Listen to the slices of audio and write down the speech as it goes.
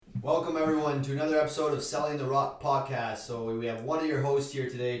Welcome everyone to another episode of Selling the Rock podcast. So we have one of your hosts here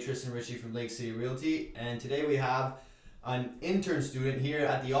today, Tristan Ritchie from Lake City Realty, and today we have an intern student here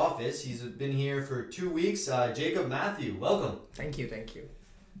at the office. He's been here for 2 weeks. Jacob Matthew, welcome. Thank you.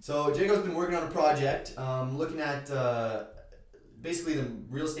 So Jacob's been working on a project, looking at basically the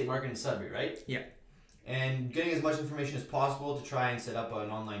real estate market in Sudbury, right? Yeah. And getting as much information as possible to try and set up an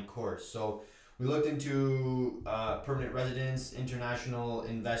online course. So we looked into permanent residents, international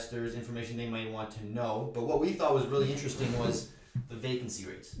investors, information they might want to know. But what we thought was really interesting was the vacancy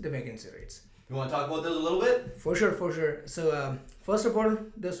rates. The vacancy rates. You want to talk about those a little bit? For sure. So first of all,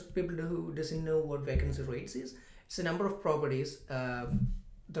 those people who doesn't know what vacancy rates is, it's a number of properties, the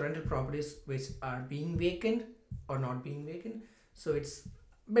rental properties which are being vacant or not being vacant. So it's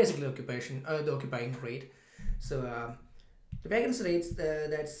basically the occupying rate. So the vacancy rates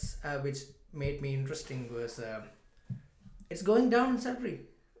that's which made me interesting was it's going down in Sudbury.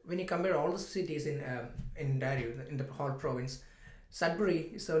 When you compare all the cities in Ontario, in the whole province,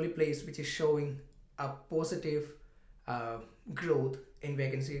 Sudbury is the only place which is showing a positive growth in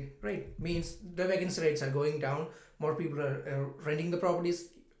vacancy rate. Means the vacancy rates are going down, more people are renting the properties,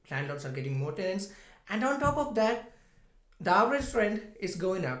 landlords are getting more tenants, and on top of that, the average rent is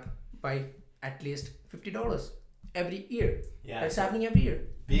going up by at least $50 every year. Yeah. That's happening every year.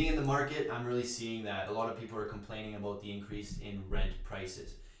 Being in the market, I'm really seeing that a lot of people are complaining about the increase in rent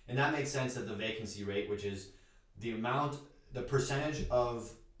prices. And that makes sense that the vacancy rate, which is the percentage of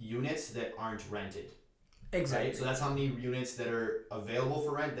units that aren't rented. Exactly. Right? So that's how many units that are available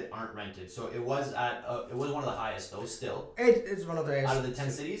for rent that aren't rented. So it was one of the highest though, still. It's one of the Out of the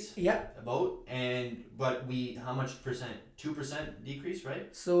 10 cities? Yeah. About. But how much percent? 2% decrease,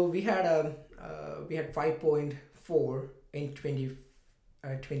 right? So we had 5.4 in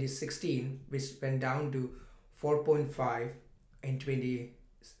 2016, which went down to 4.5 in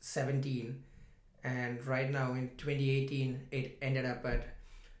 2017, and right now in 2018 it ended up at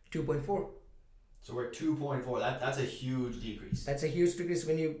 2.4. So we're at 2.4. That's a huge decrease. That's a huge decrease.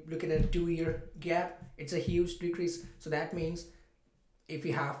 When you look at a 2-year gap, it's a huge decrease. So that means if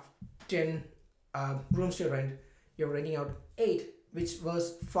you have 10 rooms to rent, you're renting out 8, which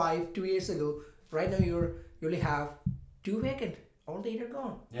was 5 2 years ago. Right now you only have 2 vacant. All the 8 are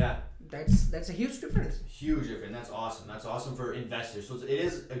gone. Yeah. That's a huge difference. Huge difference. That's awesome. That's awesome for investors. So it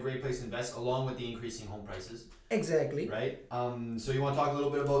is a great place to invest, along with the increasing home prices. Exactly. Right. So you want to talk a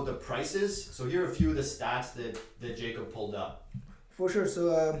little bit about the prices? So here are a few of the stats that Jacob pulled up. For sure.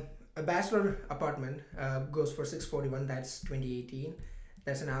 So a bachelor apartment goes for $641. That's 2018.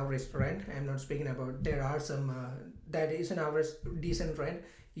 That's an average rent. I'm not speaking about. There are some that is an average decent rent.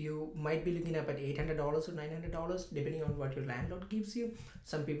 You might be looking up at $800 or $900 depending on what your landlord gives you.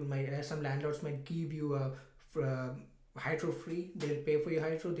 Some landlords might give you a hydro free. They'll pay for your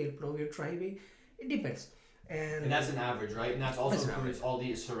hydro. They'll plow your driveway. It depends. And that's an average, right? And that's also includes all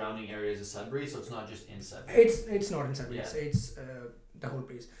the surrounding areas of Sudbury, so it's not just in Sudbury. It's not in Sudbury. Yeah. It's the whole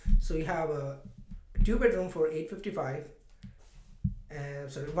place. So you have a 2-bedroom for $855.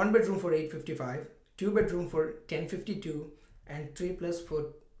 1 bedroom for $855, 2 bedroom for $1052, and 3 plus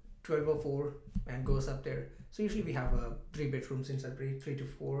for $1204, and goes up there. So usually we have 3 bedrooms in Sudbury, 3 to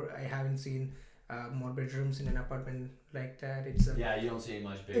 4. I haven't seen more bedrooms in an apartment like that. It's you don't see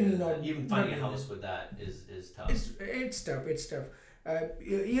much bigger than that. Even finding a house with that is tough. It's tough.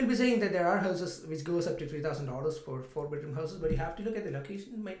 You'll be saying that there are houses which goes up to $3,000 for 4-bedroom houses, but you have to look at the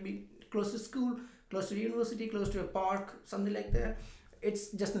location. It might be close to school, close to university, close to a park, something like that. It's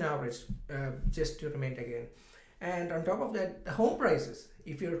just an average, just to remind again. And on top of that, the home prices.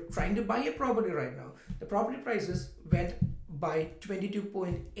 If you're trying to buy a property right now, the property prices went by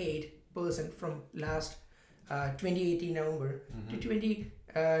 22.8% from last 2018 November to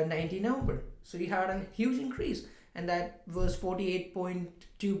 2019 November. So you had a huge increase, and that was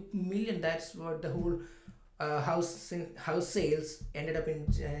 48.2 million. That's what the whole house sales ended up in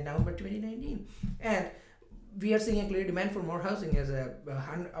November 2019. And we are seeing a clear demand for more housing, as out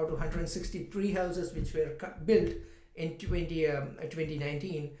of 163 houses which were built in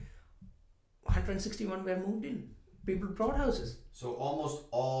 2019, 161 were moved in. People bought houses. So almost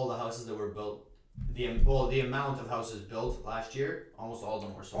all the houses that were built, the amount of houses built last year, almost all of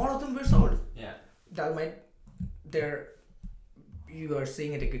them were sold. All of them were sold. Yeah. You are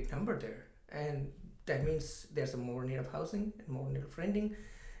seeing at a good number there, and that means there's a more need of housing and more need of renting,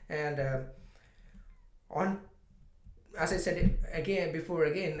 and as I said before,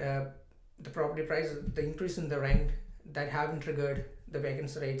 the property prices, the increase in the rent, that haven't triggered the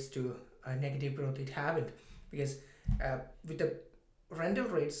vacancy rates to negative growth. It haven't, because with the rental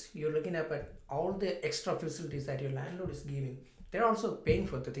rates, you're looking up at all the extra facilities that your landlord is giving they're also paying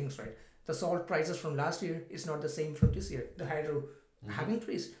for the things, right? The salt prices from last year is not the same from this year. The hydro have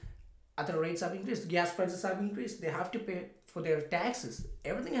increased. Other rates have increased. Gas prices have increased. They have to pay for their taxes.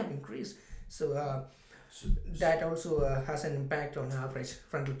 Everything have increased. So that also has an impact on average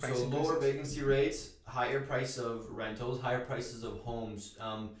rental price. So lower vacancy rates, higher price of rentals, higher prices of homes.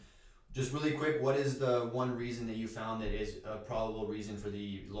 Just really quick, what is the one reason that you found that is a probable reason for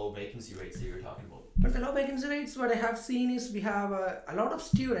the low vacancy rates that you were talking about? But the low vacancy rates, what I have seen is we have a lot of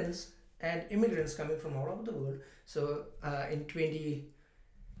students and immigrants coming from all over the world. So in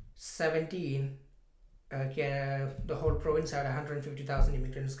 2017, the whole province had 150,000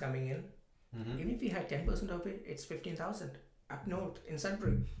 immigrants coming in. Even if we had 10% of it, it's 15,000 up north in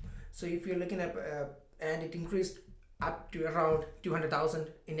Sudbury. So if you're looking at, and it increased up to around 200,000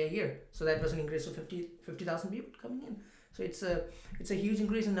 in a year. So that was an increase of 50,000 people coming in. So it's a huge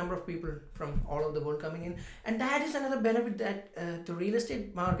increase in number of people from all over the world coming in, and that is another benefit that the real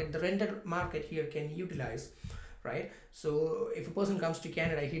estate market, the rental market here can utilize, right? So if a person comes to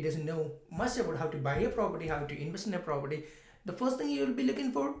Canada, he doesn't know much about how to buy a property, how to invest in a property. The first thing you will be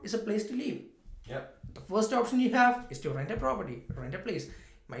looking for is a place to live. Yep. The first option you have is to rent a property, rent a place.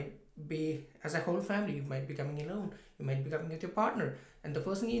 Might be as a whole family, you might be coming alone, you might be coming with your partner, and the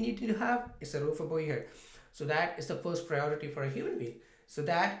first thing you need to have is a roof above your head. So that is the first priority for a human being. So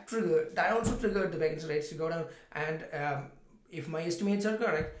that also triggered the vacancy rates to go down. And if my estimates are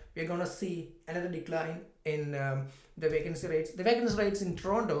correct, we're gonna see another decline in the vacancy rates. The vacancy rates in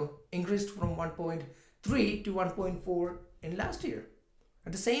Toronto increased from 1.3 to 1.4 in last year.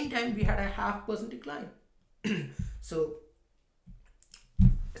 At the same time, we had a 0.5% decline. So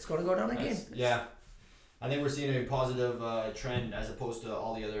it's gonna go down again. Yeah. I think we're seeing a positive trend as opposed to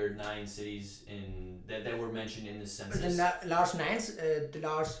all the other 9 cities that were mentioned in the census. The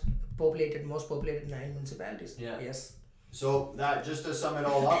most populated 9 municipalities. Yeah. Yes. So that, just to sum it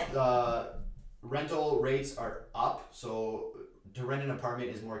all up, rental rates are up. So to rent an apartment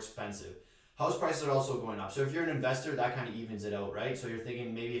is more expensive. House prices are also going up. So if you're an investor, that kind of evens it out, right? So you're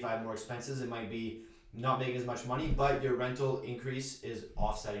thinking maybe if I have more expenses, it might be not making as much money, but your rental increase is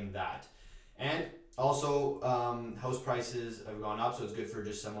offsetting that. And also, house prices have gone up, so it's good for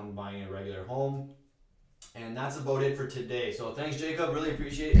just someone buying a regular home. And that's about it for today. So thanks, Jacob. Really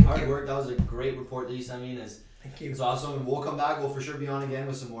appreciate it. Hard work. That was a great report that you sent me. Thank you. It's awesome. And we'll come back. We'll for sure be on again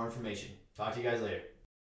with some more information. Talk to you guys later.